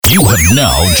You have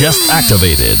now just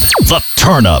activated the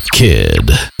Turn Up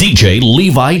Kid, DJ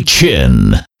Levi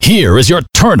Chin. Here is your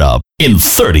Turn Up in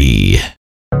 30.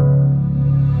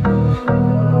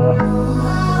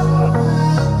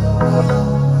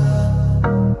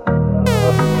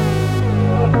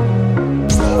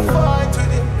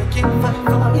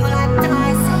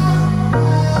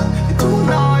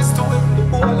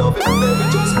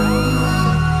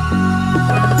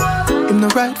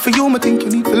 Right for you, I think you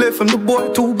need to live from the boy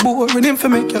too boring him for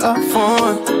make you have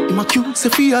fun. Him accuse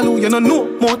if he alone, you don't know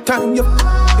more time you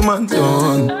man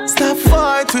done. Stop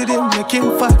fight with him, make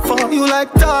him fight for you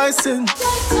like Tyson.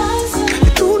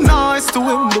 You're too nice to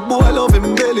him, the boy love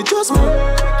him barely just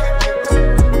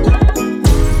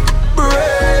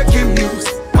breaking news.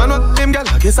 Man, what them gal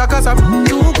like it's a cause I'm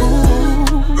too good.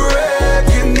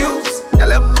 Breaking news,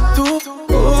 gal up too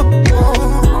good.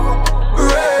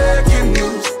 Breaking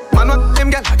news. Man, what them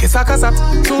gal like it's a cause I'm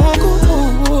too good.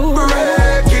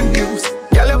 Breaking news,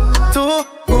 gal up too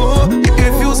good.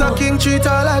 If you's a king, treat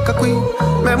her like a queen.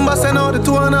 Remember, say no, the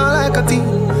two are not like a team.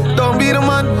 Don't be the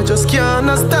man, you just can't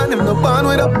understand him. No bond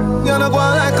with up, you're not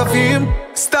going like a film.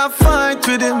 Stop fight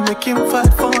with him, make him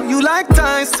fight for you like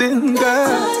Tyson,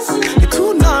 girl. You're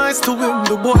too nice to him,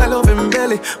 the boy love him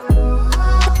belly.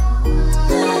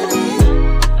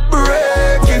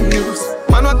 Breaking news,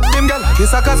 man, what them gal like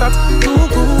it's a cause I'm too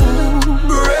good.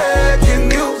 Breaking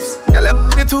news, gal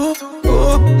left me too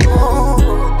good.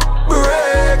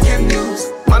 Breaking news,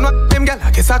 man, what them gal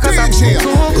like it's a cause I'm too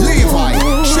good. Levi,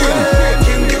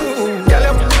 breaking news, gal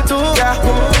left me too good.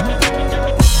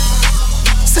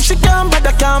 She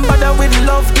can't bother with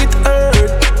love, it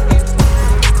hurt.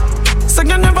 So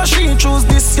you never she choose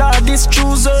this guy, this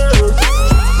chooser.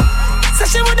 So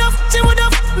she would have,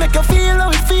 make her feel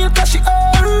how it feel cause she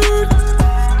hurt.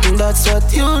 That's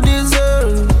what you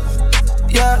deserve,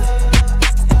 yeah.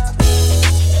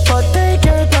 But take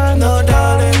your time, no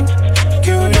darling.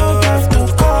 You don't have to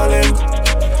call him.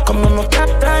 Come on, my cat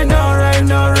right now, in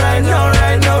the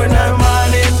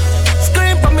morning.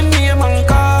 Scream for my name and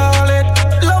call it.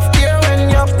 Love here when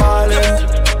you're falling.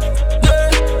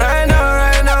 Right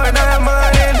now, in the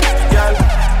morning. Girl,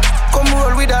 come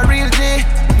roll with a real G.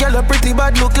 Girl, a pretty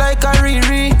bad look like a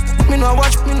Riri. Me no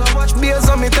watch beers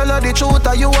on me tell her the truth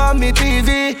or you want me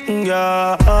TV.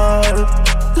 Yeah,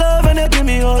 love and you give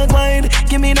me all wine.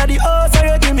 Give me na the house or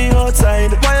you give me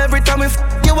outside. Why every time we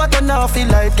you what I now feel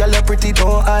like girl you pretty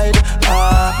don't hide.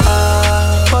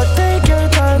 But take your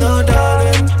time, no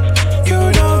darling.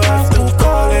 You don't have to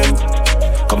call him.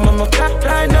 Come on, my cat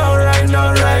right now, in the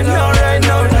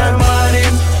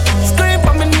morning. Scream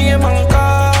for my name and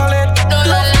call it.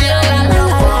 Love you when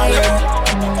you're falling.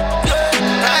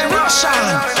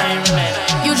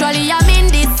 Usually I'm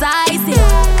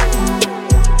indecisive,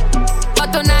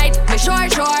 but tonight me sure.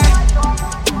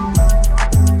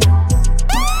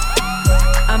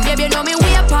 And baby, you know me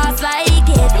way past like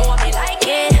it. Know me like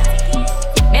it.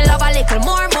 Me love a little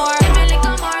more. Give me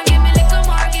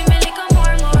little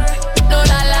more. No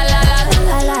la.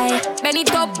 Bend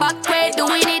it up back way,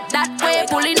 doing it that way,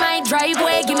 pulling my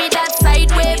driveway. Give me that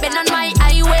side way, bend on my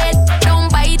highway. Don't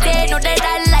bite it, know that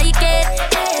I like it.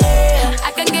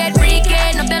 I can get freaky,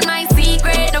 no tell my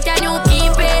secret. No can you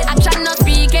keep it? Action not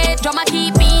speak it. Drama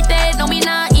keep beating. No me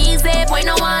not easy, boy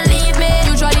no one leave me.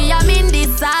 Usually I'm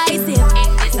indecisive,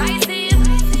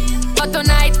 but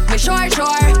tonight me sure. Me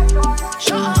sure.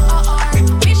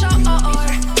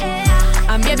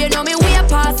 And baby you know me way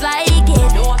past like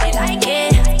it. Know me like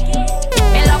it.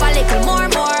 Me love a little more.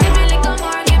 Give me little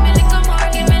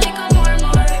more.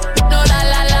 No la.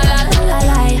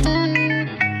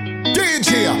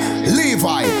 DJ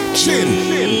Levi, Chin.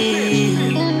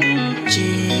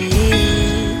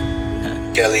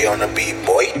 Kelly on the beat,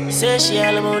 boy. Say she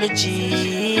all about the G.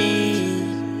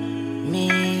 Me.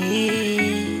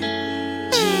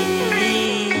 G.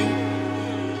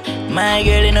 My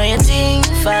girl, you know you think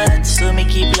fat, so me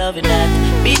keep loving that.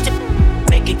 Beat the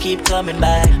make it keep coming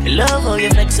back. I love how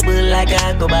you're flexible like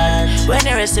a go-band. When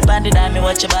you rest upon the dime, me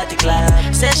watch your body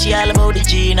clap. Say she all about the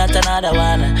G, not another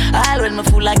one. All when me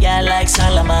fool a girl like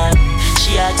Solomon.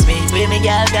 She asks me, where me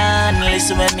girl gone?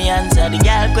 Listen when me answer the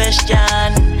girl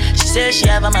question. She says she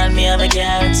have a man, me have a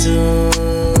girl too.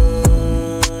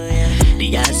 The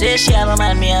girl says she have a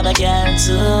man, me have a girl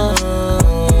too.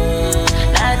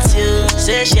 That's you.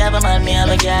 Say she have a man, me have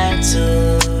a girl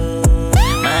too.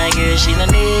 My girl, she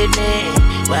don't need me.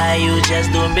 Why you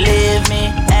just don't believe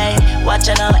me? Hey, watch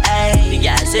her now, hey. The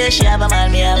girl say she have a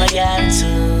man, me have a girl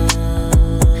too.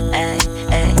 Hey.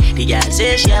 The girl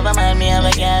say she have a man, me have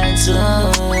a girl too.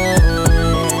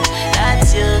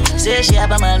 That's you. Say she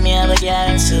have a man, me have a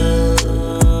girl too.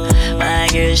 My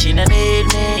girl, she don't need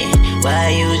me. Why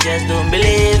you just don't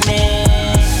believe me?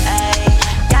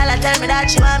 Y'all tell me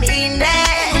that you want me in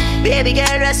there. Baby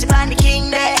girl, rest upon the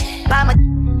king there. By my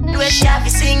where she have to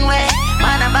sing way.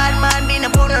 Man a bad man, be no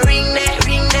put no ring there,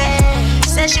 ring there.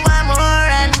 Say she want more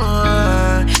and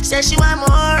more. Say she want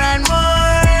more and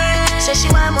more. Say she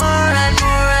want more and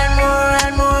more and more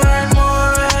and more and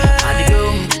more. And the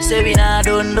room, say we nah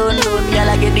done. Girl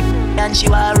I get the and she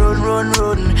want run.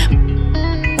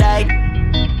 Like,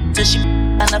 so she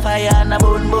on the fire and a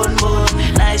bone.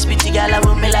 Nice pretty girl, I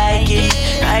want me like it.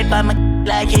 Ride by my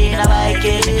like in a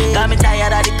Viking. Got me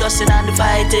tired of the cussing and the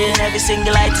fighting. Every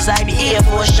single light is like the Air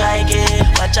Force striking.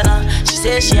 But you know, she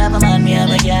says she have a man, me have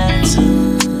a girl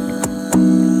too.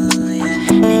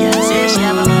 The girl says she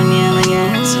have a man, me have a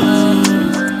girl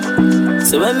too.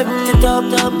 So when me put it up,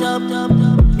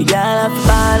 the girl have to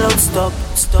ball out, stop.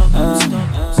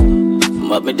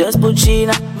 But me just put she in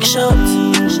a shot.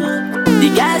 The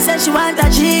girl said she want a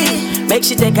G, make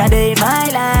she take a day in my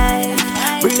life.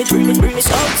 Bring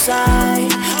it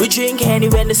outside. We drink any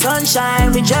when the sun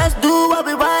shine. We just do what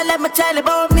we want, let me tell you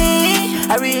about me.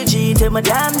 I real G till my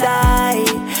damn die.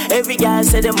 Every girl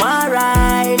say them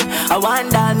alright. I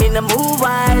want down me the move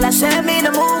wild. I say me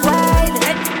the move wild.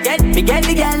 Me get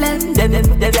the gal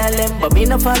them, but me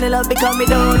no fall in love because me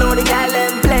don't know the gal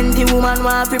them. Plenty woman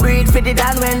want to breathe for the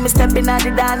dan when me stepping at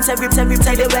the dance. Every time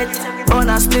they wet. On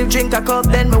a split, drink a cup,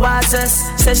 then me watch us.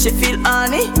 Says she feel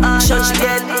honey, shot she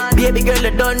get. Baby girl, I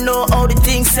don't know how the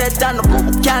things set. And no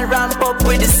can ramp up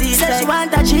with the sea. Says she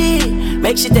want a G,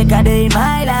 make she take a day in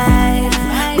my life.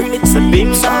 Bring it to the big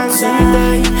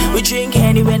outside. We drink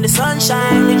any when the sun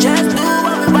shine. We just do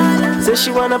what we want. Says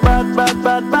she want a bad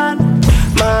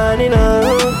man, you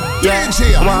know. Yeah,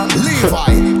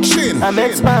 Levi, Chin. I'm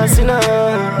expansive, you know.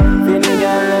 Feeling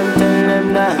girl, them tell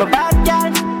them that. My bad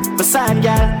girl, my side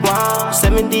girl. Wow.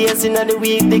 7 days in the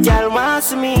week, the girl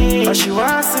wants me. Oh, she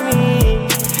wants me.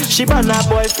 She brought her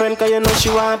boyfriend, cause you know she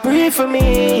want pray for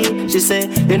me. She say,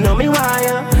 you know me why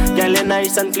you. Girl, you're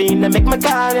nice and clean, and make my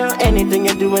call you. Anything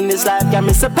you do in this life, got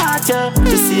me support you.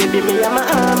 She say, give me my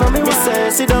arm, and me say,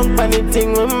 sit down for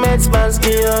anything with me expands for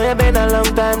you. You been a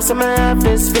long time, so me have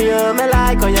this for you. Me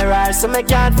like how you are, so me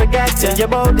can't forget you. You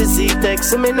about the Z-Tex,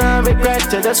 so me no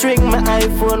regret you. Just ring my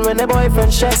iPhone when the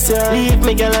boyfriend stress you. Leave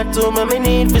me girl at home, and me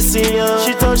need to see you.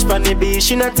 She touch on the beach,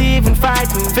 she not even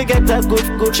fighting. Forget her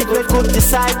good, she good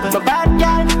disciple. My bad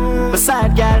girl, my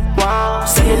side girl, wow.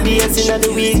 7 days in the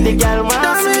week, the girl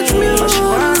wants me. She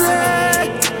wants me.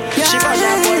 She wants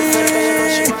her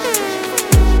boyfriend.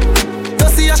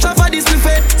 Don't see a shop for this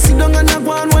buffet. Sit down and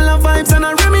go on while I vibes and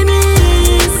I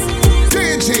reminisce.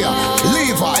 DJ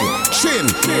Levi, Chin.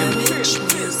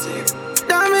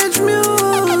 Damage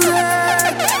music.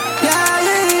 Yeah.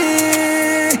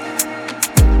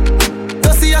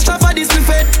 Don't see a shop for this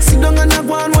buffet. Sit down and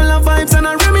go on while I vibes and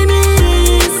I reminisce.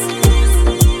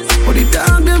 But the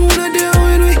dog them wanna deal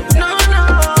with me. No.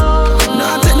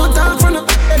 Nah, take no talk from no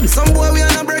head. Some boy we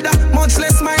are no brother, much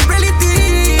less my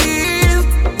relative.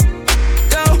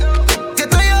 Yo,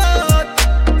 get a yacht.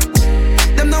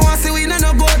 Them no want see we no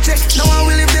go check. No one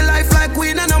will live the life like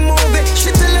we no movie.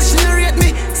 She tell us she no rate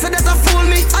me, so that a fool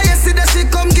me. I see that she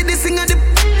come get this thing at the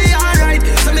alright.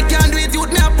 So me can't do it,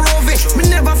 youth me approve it. Me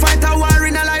never fight a war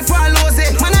in a life or lose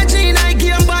it. Man a G I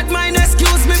game bad mind,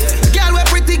 excuse me. Girl we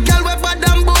pretty, girl we bad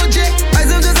and bougie. I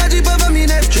say just a jeep over me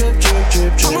neck.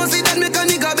 I'm gonna see that make a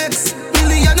nigga vex.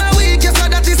 Million a week, yes, so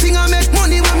that this thing I make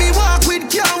money when me walk with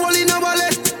can't hold in a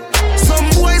wallet. Some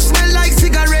boys smell like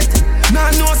cigarette.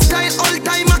 Nah, no style, all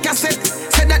time a cassette.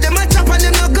 Said that them a chop and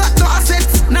them no got no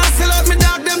assets. Now sell out me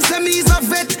dog, them say me is a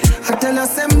vet. I tell her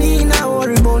say me nah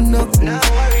worry about nothing.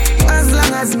 As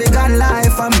long as me got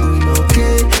life, I'm doing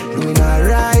okay, doing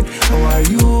alright. How are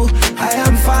you? I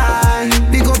am fine.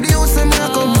 Big up the house and I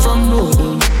come from no.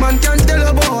 Man can't tell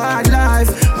about hard life.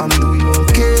 I'm doing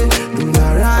okay, doing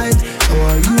alright. How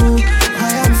are you? I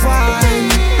am fine.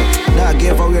 Dog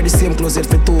gave her wear the same clothes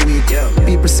for 2 weeks.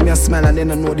 People see me a smile and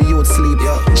then I know the youth sleep.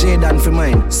 Jaden for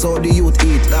mine, so the youth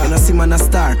eat. When I see man a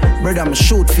star, brother me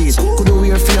shoot feet. Could do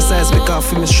wear face size because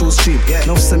for me shoes cheap.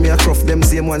 Now see me a cruff, them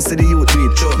same one see the youth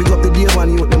read. Big up the day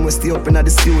one youth, them we stay up in the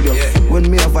studio. When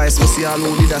me a voice, we see all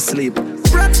who did a sleep.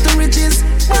 Rats to riches,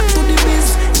 back to the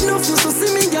biz. No fuse to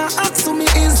see me, yeah, ask to me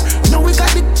is. Now we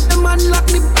got the man lock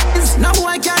the biz. Now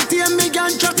I can't hear me,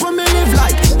 can't track when me live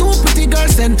like. 2 pretty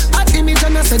girls and at image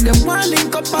and I said them one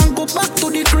link up and go back to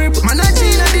the crib. Man I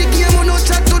Gina the game, we no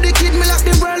chat to the kid. Me lock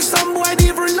the world, some boy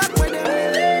even lock with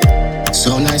them.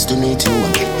 So nice to meet you,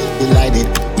 I'm delighted.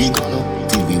 We gonna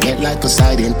till we wet like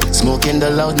Poseidon. Smoking the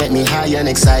loud make me high and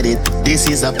excited. This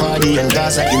is a party and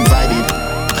guys are invited.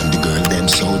 And the girl them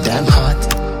so damn hot.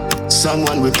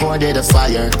 Someone reported a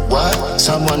fire. What?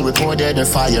 Someone reported a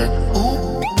fire.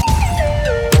 Ooh.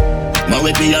 My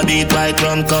way be a beat, white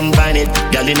rum, combine it.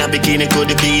 Girl in a bikini could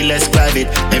be less private.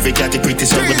 Every cat is pretty,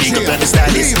 so we big up every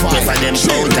stylist. Pray for them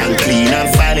out and clean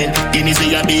and filing. Guineas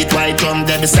with a beat, white rum,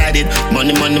 they beside it.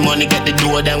 Money, money, money, get the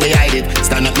door, then we hide it.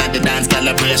 Stand up at the dance, girl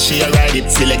a brace, she a ride it.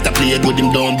 Select a play good,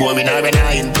 him don't boring or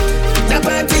annoying. The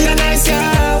party a nice,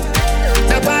 yo.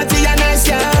 The party a nice,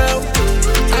 yo.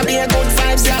 I be a good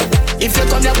vibes, yo. If you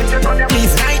come here,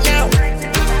 please right now.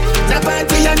 The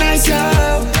party a nice, yo.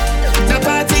 The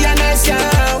party a nice, yo.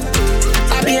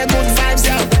 I be a good vibes,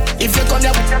 yo. If you come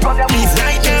here, please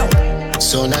right now.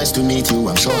 So nice to meet you,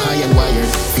 I'm so high and wired.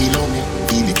 Below me,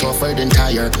 feel it tougher than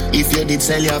tire. If you did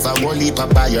sell, you have a whole heap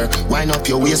of buyer. Wind up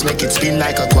your waist, make it spin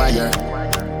like a choir.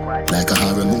 Like a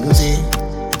horror movie.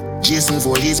 Jason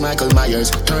Voorhees, Michael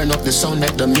Myers. Turn up the sound,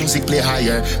 make the music play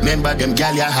higher. Remember them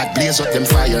gal ya had blaze up them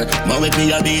fire. My way be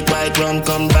a beat, white rum,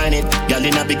 combine it. Gal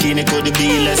in a bikini could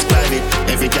be less private.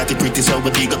 Every cat is pretty, so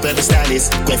we big up every stylist.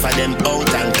 Go for them out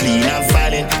and clean and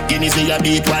filing. Guineas with a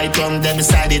beat, white rum, them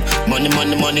beside it. Money,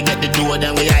 money, money, get the door,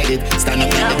 then we hide it. Stand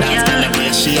up in the dance, tell them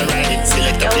where she a ride it.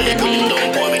 Select a play, good, don't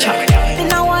go with it.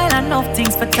 In a while, enough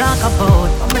things for talk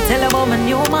about. I'ma tell about my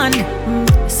new man.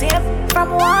 See it from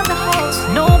one the house.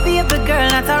 No baby girl,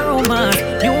 not a rumor.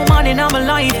 New man in my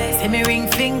life. See me ring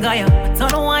finger, yeah. I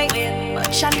don't know why.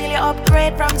 But Chanel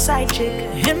upgrade from side chick.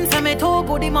 Him say me too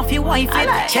good, him off your wife.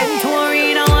 Check to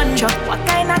arena one drop. What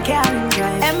kind of car him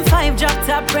drive? M5 drop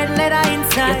top, red leather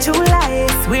inside. You're too light.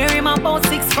 Swear him about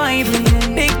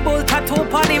 6'5". Big bull tattoo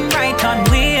on him right on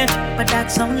way. But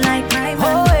that sound like my man.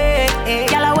 Oh, hey.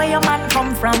 Yalla, where your man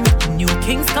come from? New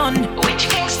Kingston. Which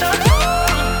Kingston?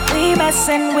 We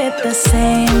messing with the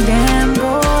same damn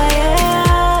boy,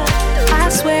 yeah. I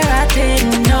swear I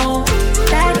didn't know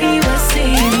that he was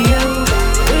seeing you.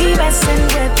 We messing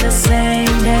with the same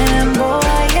damn boy,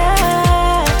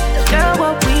 yeah. Girl,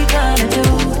 what we gonna do?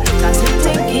 Cause we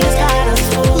think he's got us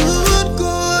fooled.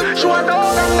 Good. She want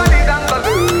all gangali.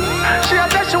 She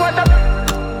said she want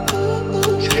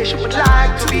she said she would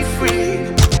like to be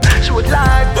free. She would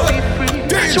like to be free.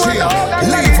 She want all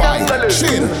gangali. She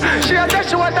said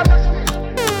she want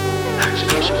she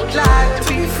said she would like to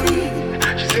be free.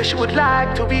 She said she would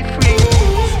like to be free.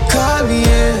 Call me,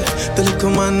 yeah. The little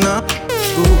man not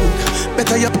good.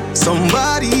 Better you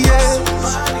somebody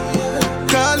else.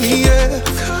 Call me, yeah.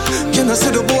 You know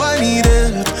say the boy need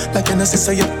help. Like you know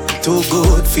say you too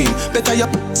good feel. Better you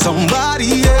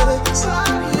somebody else.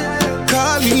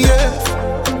 Call me, yeah.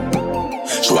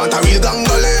 She want a real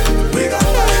gangale.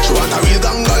 She want a real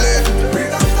gangale.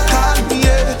 Call me,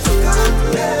 yeah.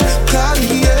 Call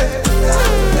me, yeah.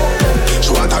 She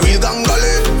want a real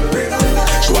gangale.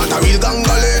 She want a real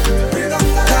gangale.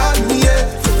 Call me, yeah.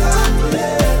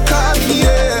 Call me,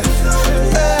 yeah.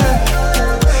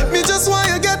 Me just want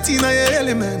you get in your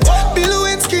element. Bill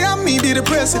Lewinsky and me be the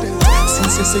president.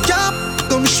 Since you say yeah,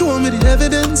 come show me the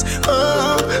evidence.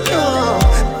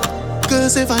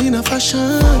 Cause if I in a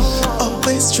fashion,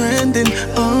 always trending.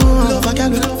 Love a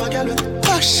gal with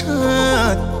passion.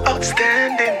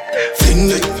 Outstanding. Fling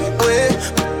it away,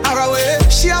 away.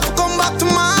 She have to come back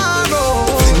tomorrow.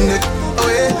 Fling it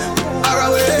away,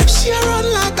 away. She run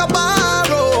like a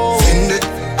barrow. Fling it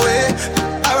away,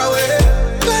 away.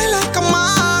 Play like a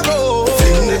marrow.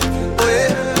 Fling it away,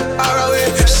 away.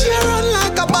 She run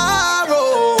like a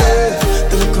barrow.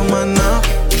 The look man now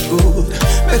good.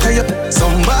 Better you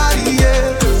somebody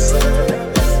else.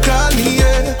 Call me, yeah.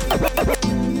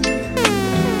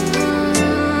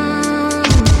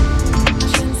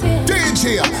 DJ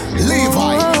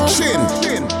Levi Chin.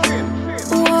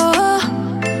 Whoa.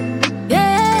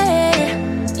 Yeah.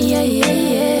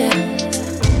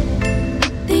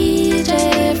 DJ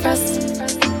Frost.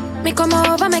 Me come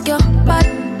over, make your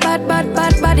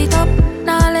bad body top.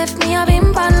 Now left me a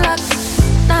vimp and lock.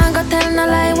 Now go tell no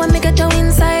lie when me get you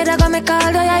inside. I got me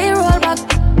call you, yeah, roll back.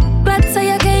 Glad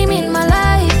say you came in my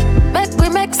life. Back we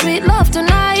make sweet love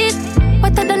tonight.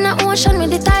 Wetter than the ocean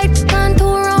with the tide. Can't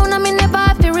turn around and me never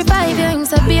have to revive you. Him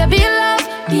say baby love,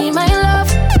 be my love.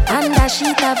 And that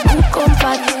shit have good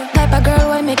comfort. Type of girl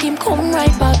why make him come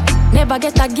right back. Never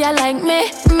get a girl like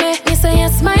me. Me say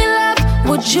yes my love.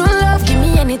 Would you love? Give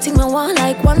me anything I want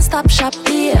like one-stop shop.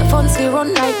 Yeah, funds we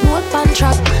run like boat pan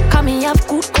trap. Come me have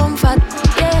good comfort.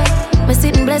 Yeah, me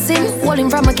sitting blessing, hold him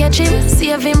from a catch him.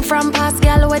 Save him from past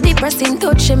gal where depressing.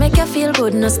 Touch him make you feel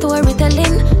good, no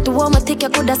storytelling. To warm a tick you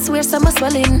coulda swear some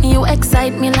swelling. You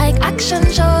excite me like action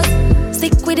shows.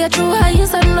 Stick with your true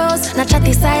highs and lows. Not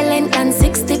chatty silent and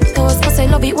 6 tiptoes. Cause I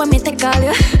love it when me take all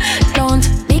you. Don't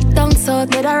big tongue so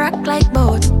get a rock like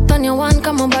boat. Turn your one,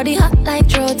 come on body hot like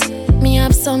throat. Me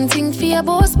have something for your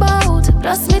boss bout.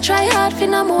 Plus me try hard for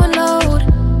no more load.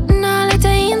 Now let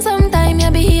you in sometime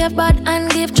you behave bad and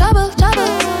give trouble.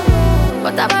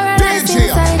 But I've realized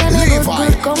inside and I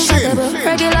good comfortable.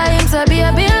 Regular him to be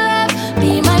a bit love,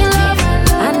 be my love.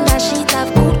 And that shit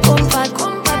have good comfort.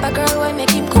 A girl will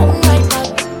make him come right back.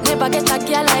 Never get a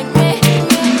girl like me.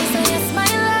 Say yes my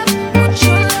love, put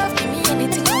your love. Give me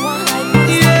anything I want like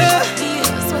this. Yeah.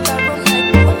 Sweat I run like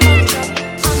one drop.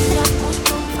 And that good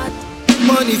comfort.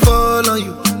 Money fall on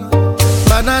you,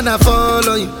 banana fall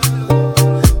on you,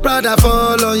 Prada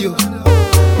fall on you.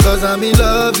 Cause I'm in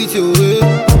love with you.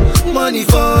 Money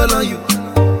fall on you,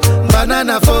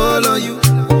 banana fall on you,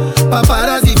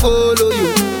 paparazzi follow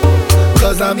you.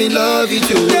 Cause I'm in love with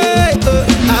you.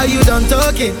 Are you done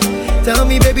talking? Tell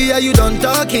me baby, are you done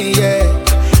talking? Yeah.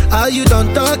 Are you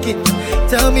done talking?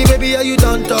 Tell me baby, are you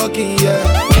done talking? Yeah.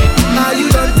 Are you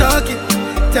done talking?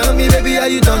 Tell me baby, are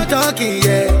you done talking?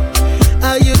 Yeah.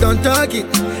 Are you done talking?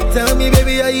 Tell me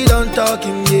baby, are you done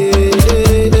talking? Yeah.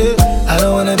 I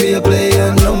don't wanna be a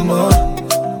player no more.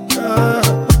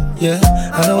 Yeah,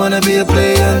 I don't wanna be a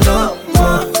player no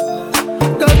more.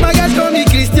 Cause my guys call me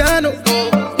Cristiano,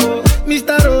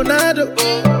 Mr. Ronaldo,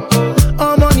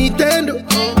 I'm on Nintendo.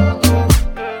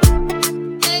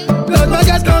 Cause my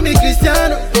guys call me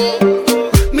Cristiano,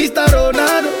 Mr.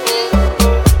 Ronaldo,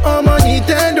 I'm on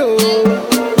Nintendo.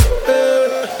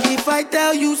 If I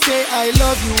tell you, say I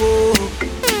love you, oh.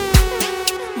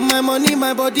 My money,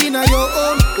 my body, now your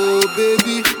own, oh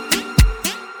baby.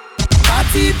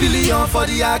 30 billion for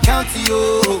the account,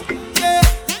 yo. Yeah.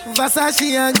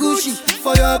 Versace and Gucci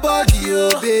for your body,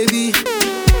 oh baby.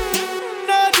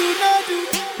 No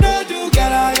do,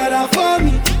 gotta for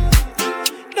me.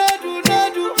 No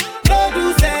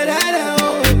do, say that,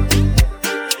 oh.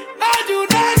 No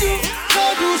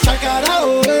do, shakara, oh.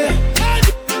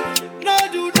 No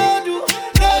do,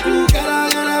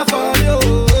 gotta for me, oh.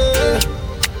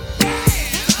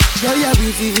 Girl, you're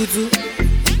beautiful too.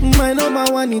 My number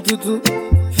one in tutu.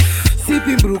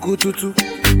 Sipping bruku tutu.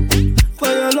 For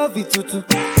your love it tutu.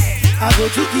 I go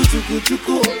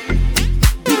chuku.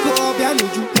 Biko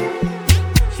obianuju.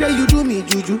 Say you do me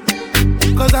juju.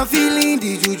 Cause I'm feeling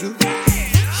the juju.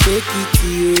 Shake it to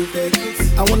you. Take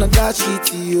it. I wanna dash it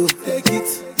to you. Take it.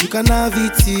 You can have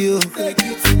it to you. Take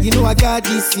it. You know I got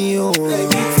this in you.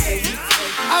 Take it.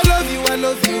 I love you. I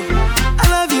love you.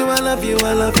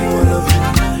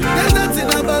 There's nothing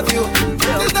above you.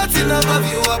 Above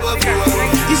you.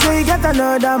 You say you got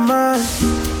another man.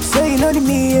 Say you know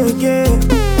me again.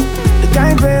 The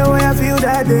kind of way I feel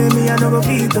that day, me I no go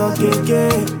feel talking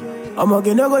again. I'm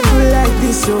gonna go do like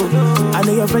this, so I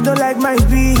know your friend don't like my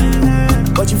beat,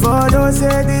 but you for don't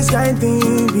say this kind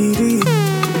thing, be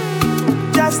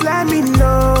just let me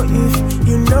know if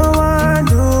you know what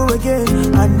to do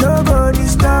again. I no go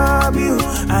disturb you,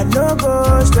 I no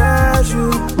go stress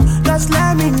you. Just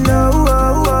let me know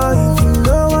if you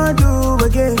know what to do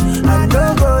again. I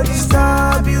no go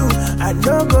disturb you, I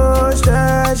no go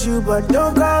stress you. But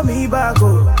don't call me back,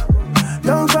 oh,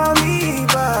 don't call me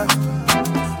back.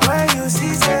 When you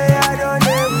see say I don't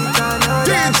dare with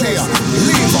another person.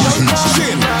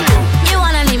 You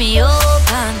wanna leave me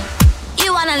open,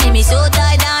 you wanna leave me so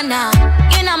tied down now.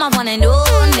 You know my one and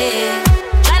only.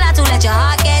 Try not to let your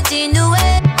heart get in the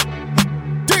way.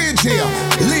 DJ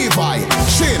Levi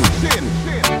Chin.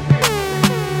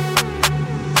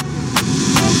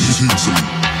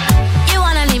 You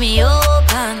wanna leave me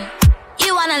open,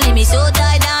 you wanna leave me so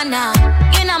tied down now.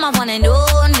 You know my one and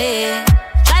only.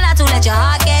 Try not to let your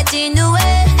heart get in the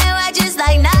way. And we're just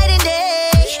like night and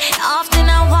day. Often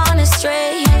I wanna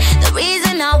stray. The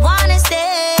reason I wanna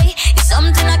stay is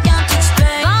something I can't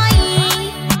explain.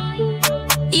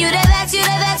 You the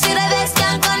best,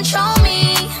 can't control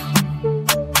me.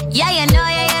 Yeah, you know,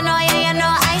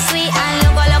 I sweet and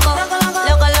loco.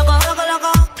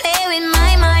 Play with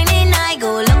my mind and I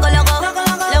go loco.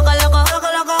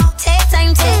 Take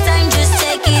time, just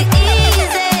take it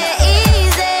easy.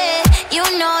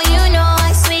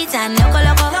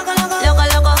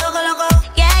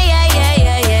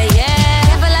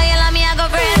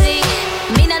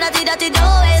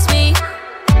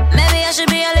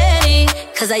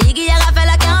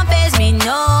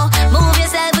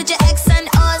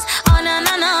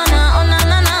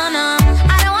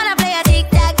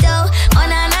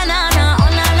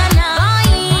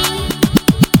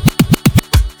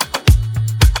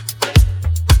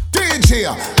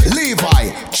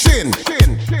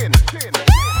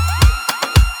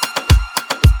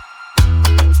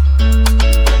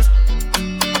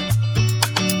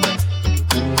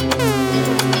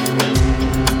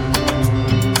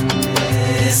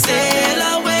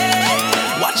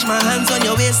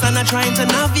 trying to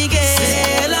navigate.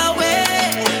 Sail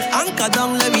away, anchor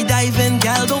down, let me dive in,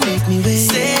 girl, don't make me wait.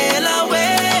 Sail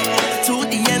away, to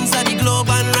the ends of the globe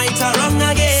and right or wrong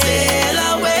again. Sail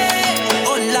away,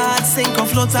 oh Lord, sink or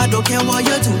float, I don't care what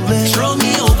you're doing. Throw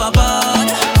me overboard,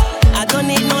 I don't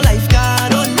need no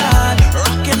lifeguard, oh Lord.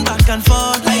 Rocking back and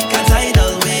forth like a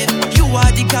tidal wave. You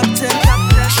are the captain,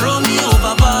 throw me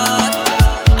overboard.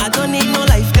 I don't need no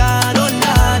lifeguard, oh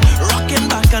Lord. Rocking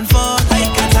back and forth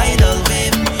like a tidal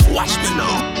wave. Watch me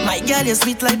now. My girl, you're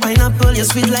sweet like pineapple, you're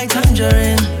sweet like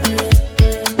tangerine.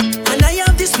 And I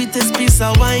have the sweetest piece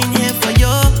of wine here for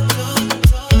you.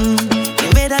 The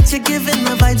way that you're giving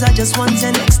my vibes, I just want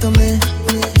you next to me.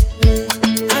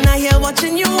 And I hear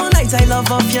watching you all night, I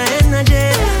love off your energy.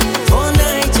 All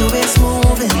night, your waist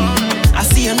moving. I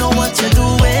see you know what you're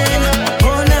doing.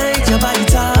 All night, your body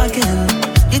talking.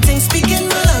 You think speaking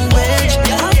my language.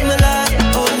 You have me like,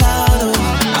 oh Lord, oh.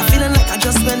 I'm feeling like I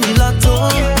just went the lotto.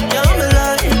 You have me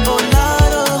like, oh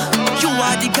Lord, oh. You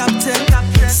are the captain.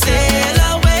 Sail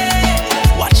away.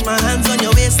 Watch my hands on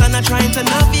your waist and I'm trying to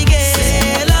navigate.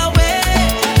 Sail away.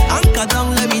 Anchor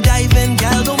down, let me dive in,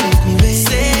 girl, don't make me wait.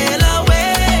 Sail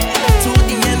away. To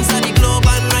the ends of the globe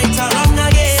and right or wrong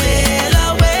again.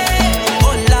 Sail away.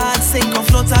 Oh Lord, sink or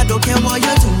float, I don't care what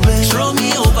you're doing. Throw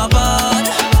me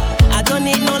overboard. I don't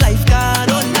need no lifeguard,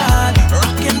 oh Lord.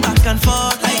 Rocking back and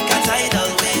forth like a tidal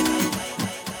wave.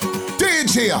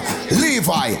 DJ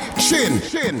Levi Chin.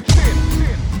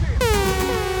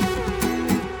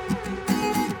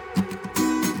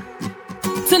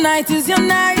 Tonight is your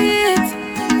night,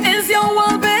 is your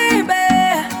world, baby.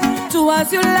 Do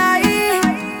as you like,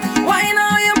 why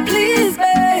now you please,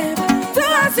 babe. Do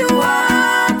as you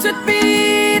want with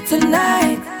me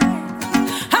tonight.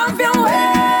 Have your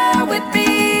way with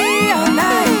me all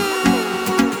night.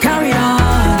 Carry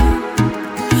on,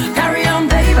 baby. Carry on,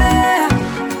 baby.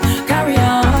 Carry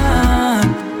on.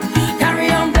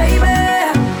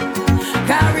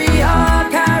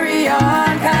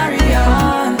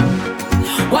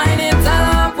 Wind it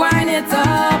up.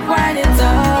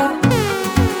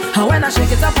 And when I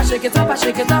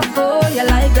shake it up, oh, you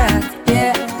like that,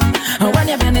 yeah. And when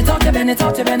you bend it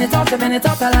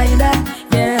up, I like that,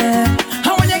 yeah.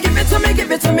 And when you give it to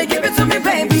me,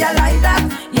 baby, I like that,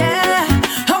 yeah.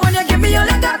 And when you give me all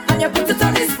of that, and you put it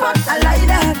on the spot, I like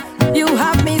that. You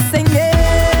have me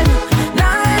singing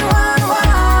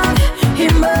 911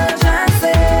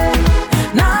 emergency,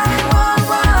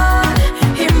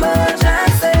 911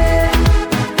 emergency.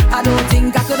 I don't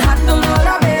think I could handle all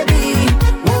that, baby.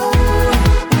 Whoa.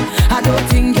 I don't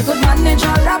think you could manage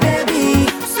all that, baby.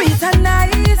 Sweet and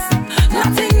nice,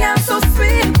 nothing else so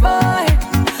sweet, boy.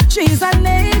 Trees and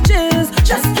ages,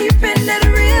 just keeping it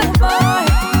real, boy.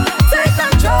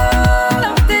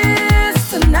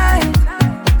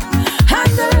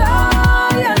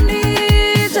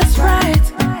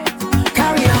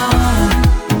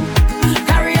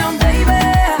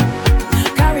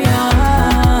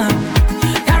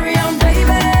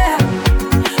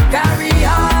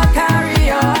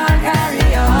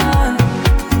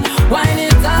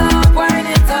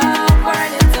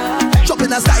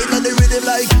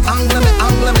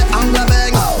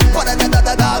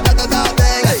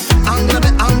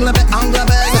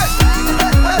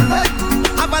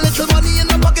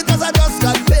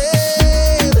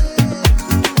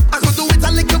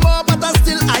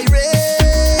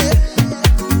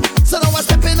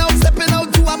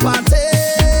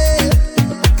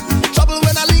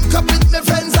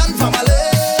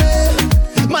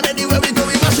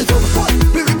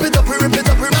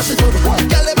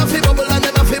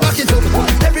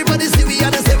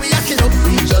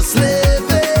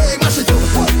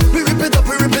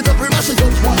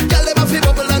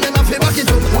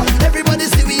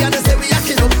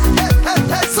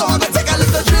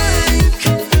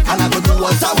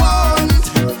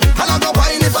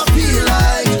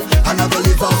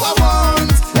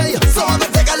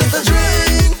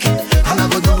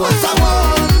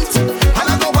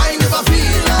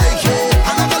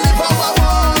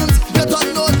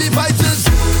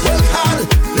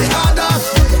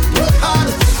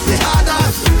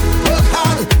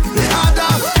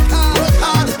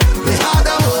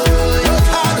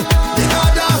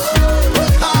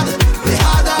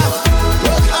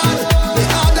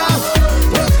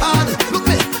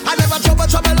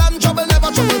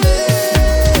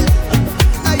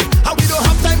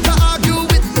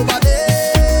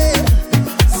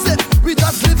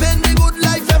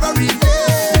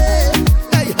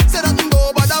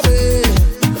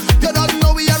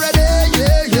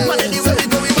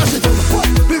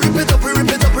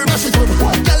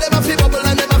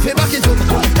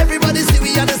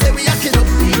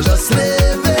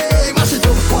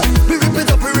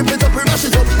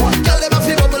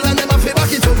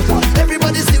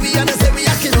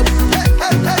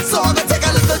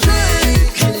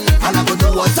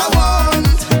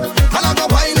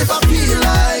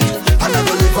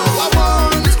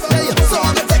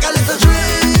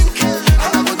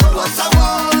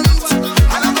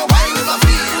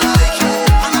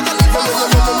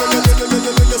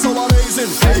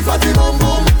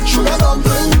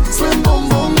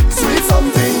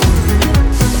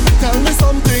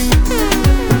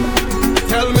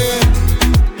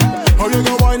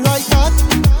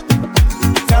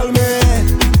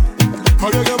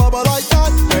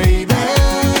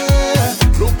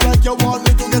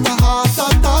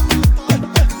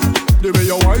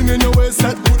 wine in your waist,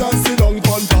 set good and sit down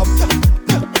on top.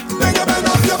 Then you bend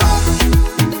up your back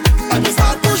and you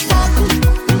start push back.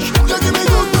 You give me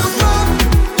good love.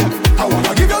 I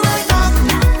wanna give you right now.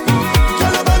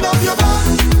 Girl, you bend up your back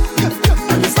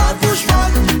and you start push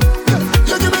back.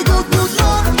 You give me good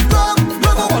love.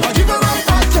 I wanna give you right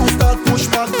back. Just start push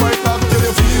back right back till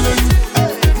you feel it.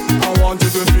 I want you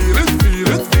to feel it,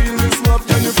 feel this love.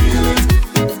 Can you feel it?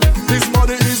 This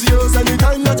body is yours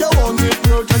anytime that you want it,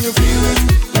 girl. Can you feel it?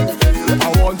 I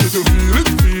want you to feel it,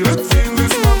 feel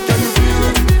this love. Can you feel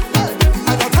it?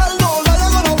 And I tell no lie,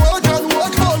 I'm gonna work and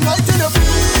work all night till you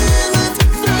feel it.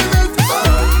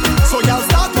 So y'all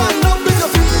start wind up if you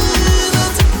feel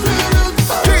it.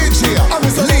 DJ, I'm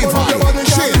Mr. Levi,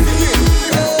 Chin.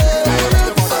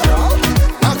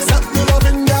 Accept the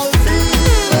loving, y'all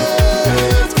feel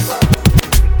it.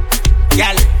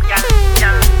 Gal,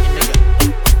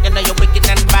 you know you're wicked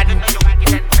and bad.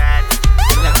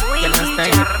 You know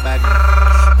style bad.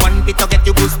 One bit to get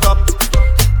you boost up.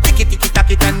 Ticky ticky tack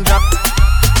it and drop.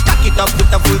 Tack it up with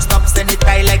the full stop. Send it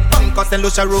high like bunkers and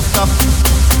lose a rooftop.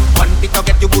 One bit to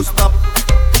get you boost up.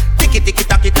 Ticky ticky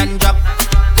tack it and drop.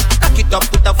 Tack it up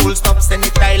with the full stop. Send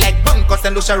it high like bunkers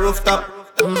and lose a rooftop.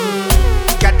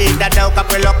 Got it that out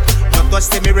couple up. Not to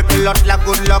say miracle lot like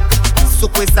good luck.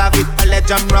 Super savage, a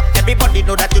legend rock. Everybody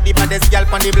know that you the baddest girl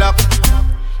on the block.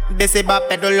 They say bop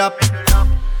pedal up.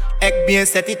 Egg bien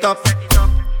set it up.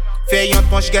 Fais yon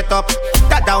punch get up.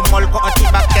 Dada ou mol ko anti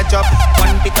back catch up.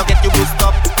 One bit to get you boost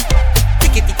up.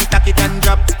 Ticky ticky tack it and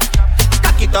drop.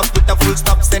 Tack it up with the full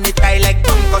stop. Send it high like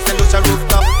bunkers and lose a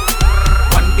rooftop.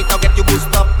 One bit to get you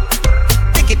boost up.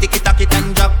 Ticky ticky tack it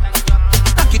and drop.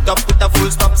 Tack it up with the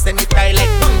full stop. Send it high like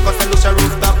bunkers and lose a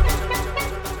rooftop.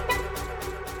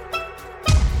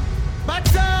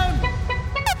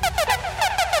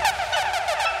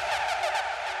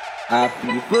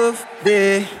 Happy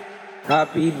birthday,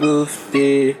 happy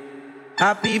birthday,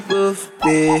 happy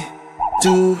birthday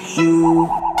to you.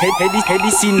 Hey,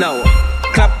 this now.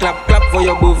 Clap, clap, clap for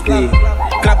your birthday.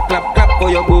 Clap, clap, clap for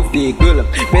your birthday, girl.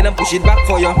 Better push it back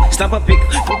for you. Snap a pic,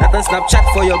 put that on Snapchat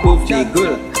for your birthday,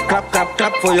 girl. Clap, clap,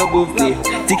 clap for your birthday.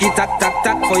 Ticky tack, tack,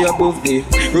 tack for your birthday.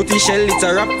 Roti shell, it's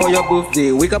a rap for your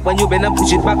birthday. Wake up and you better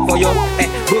push it back for your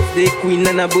birthday queen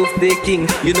and a birthday king.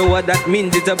 You know what that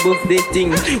means? It's a birthday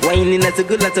thing. Whining at a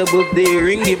good, at a birthday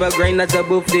ring. Give a grind at a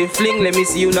birthday fling. Let me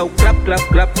see you now. Clap, clap,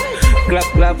 clap, clap,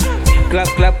 clap. Clap,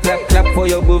 clap, clap, clap for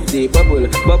your birthday. Bubble,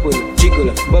 bubble,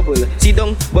 jiggle, bubble. Sit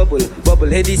down, bubble, bubble.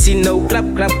 Heady see now. Clap,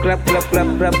 clap, clap, clap,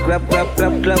 clap, clap, clap, clap,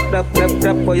 clap, clap, clap, clap,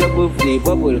 clap for your birthday.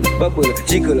 Bubble, bubble,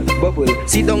 jiggle, bubble.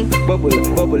 Sit down,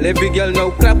 bubble, bubble. Every girl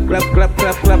now. Clap, clap, clap,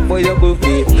 clap, clap for your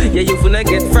birthday. Yeah, you finna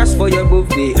get fresh for your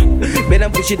birthday. Better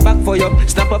push it back for your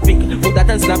snap a pic. Put that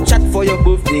on Snapchat for your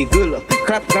birthday, girl.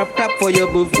 Clap, clap, clap for your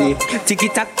birthday. Ticky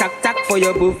tack, tack, tack for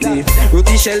your birthday.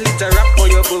 Roti shell, it's a rap for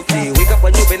your birthday. Wake up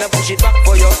and you better push it back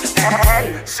for your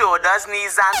head, shoulders,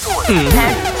 knees and toes.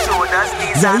 Head, shoulders,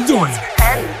 knees and toes.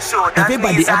 Head, shoulders,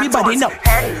 knees and toes. Know.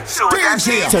 Head, shoulders,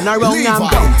 knees. Turn around Levi,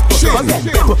 and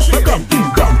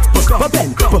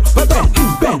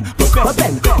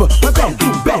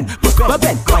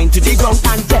bend. Grind to the ground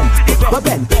and bend.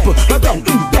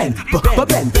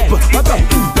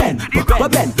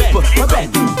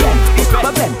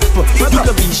 You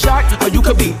could be short or you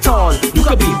could be tall. You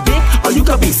could be big or you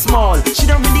could be small. She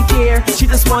don't really care, she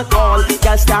just want all.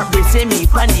 Y'all start racing me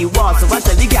on the wall. So what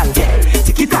tell the gal?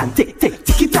 Tick it and tick, tick,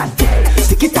 tick it and tick.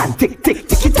 Tick it and tick, tick,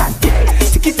 tick it and tick.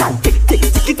 Tick it and tick, tick,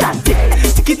 tick it and tick.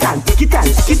 Tick it and tick it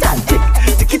and tick it and tick.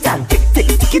 Tick it and tick, tick,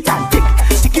 tick it and tick.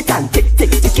 Tick it and tick, tick,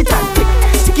 tick it and tick.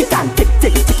 Tick it and tick,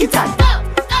 tick, tick it and tick.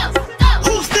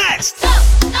 Who's next?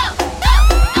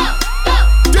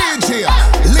 DJ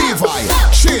Levi,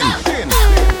 Chin.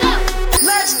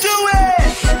 Let's do it.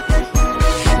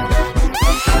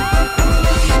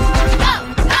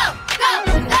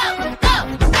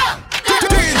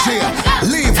 DJ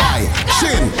Levi,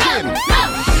 Chin.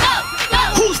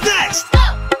 Who's next?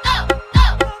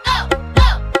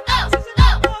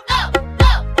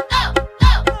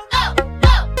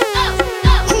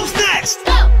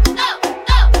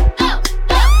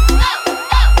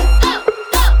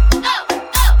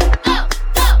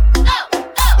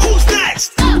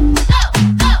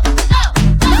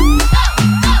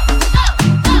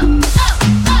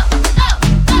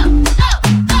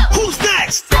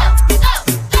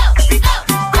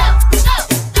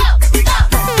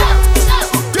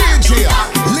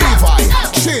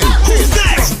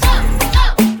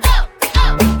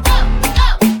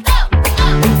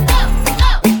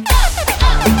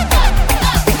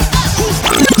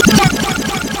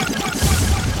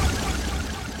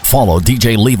 Follow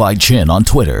DJ Levi Chin on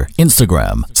Twitter,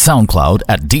 Instagram, SoundCloud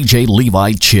at DJ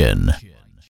Levi Chin.